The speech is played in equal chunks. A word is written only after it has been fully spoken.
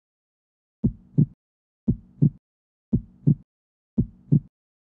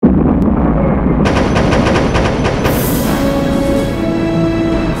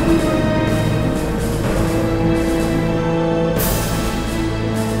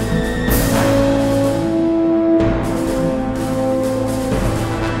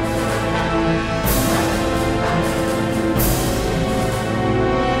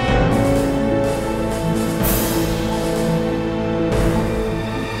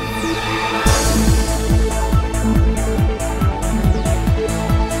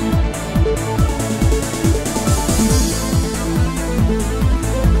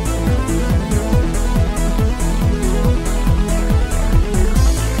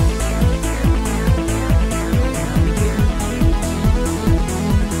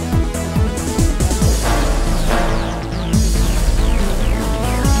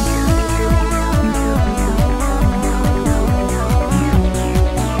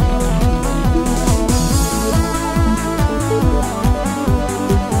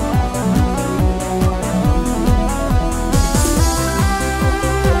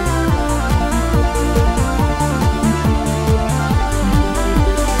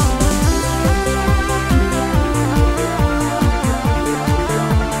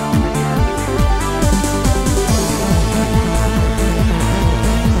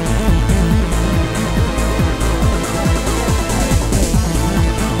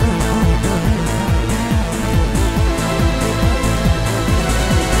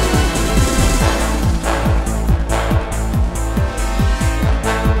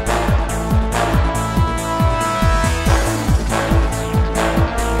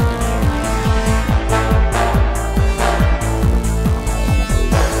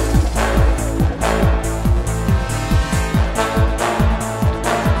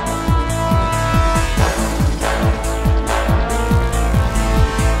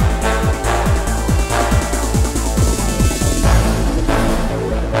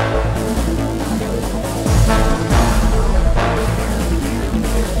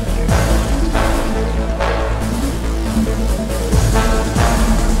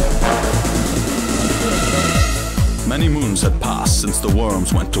Many moons had passed since the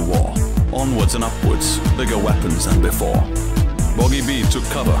worms went to war. Onwards and upwards, bigger weapons than before. Boggy B took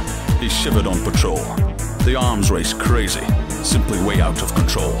cover, he shivered on patrol. The arms race crazy, simply way out of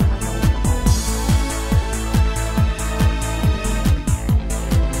control.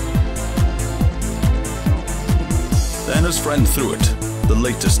 Then his friend threw it, the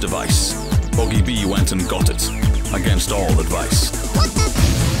latest device. Boggy B went and got it, against all advice.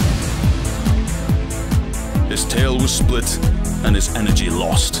 His tail was split and his energy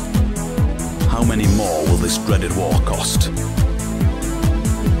lost. How many more will this dreaded war cost?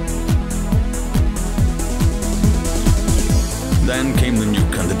 Then came the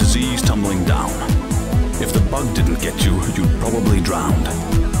nuke and the disease tumbling down. If the bug didn't get you, you'd probably drowned.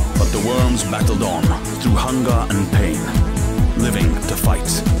 But the worms battled on, through hunger and pain, living to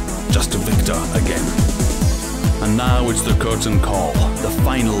fight, just a victor again. And now it's the curtain call, the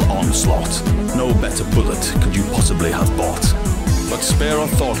final onslaught. No better bullet could you possibly have bought. But spare a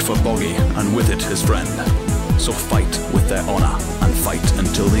thought for Boggy, and with it his friend. So fight with their honor, and fight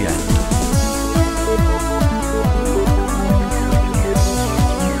until the end.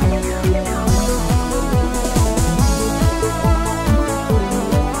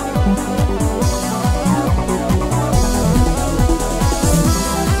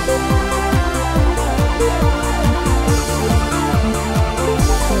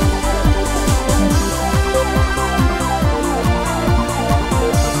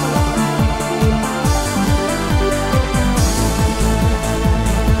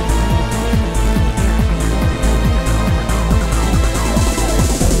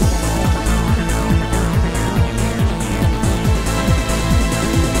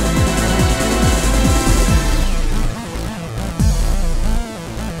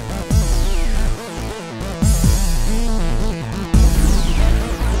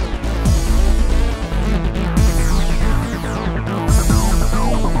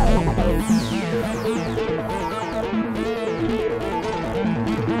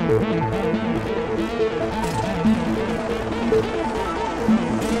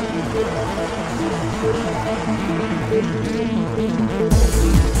 Thank you.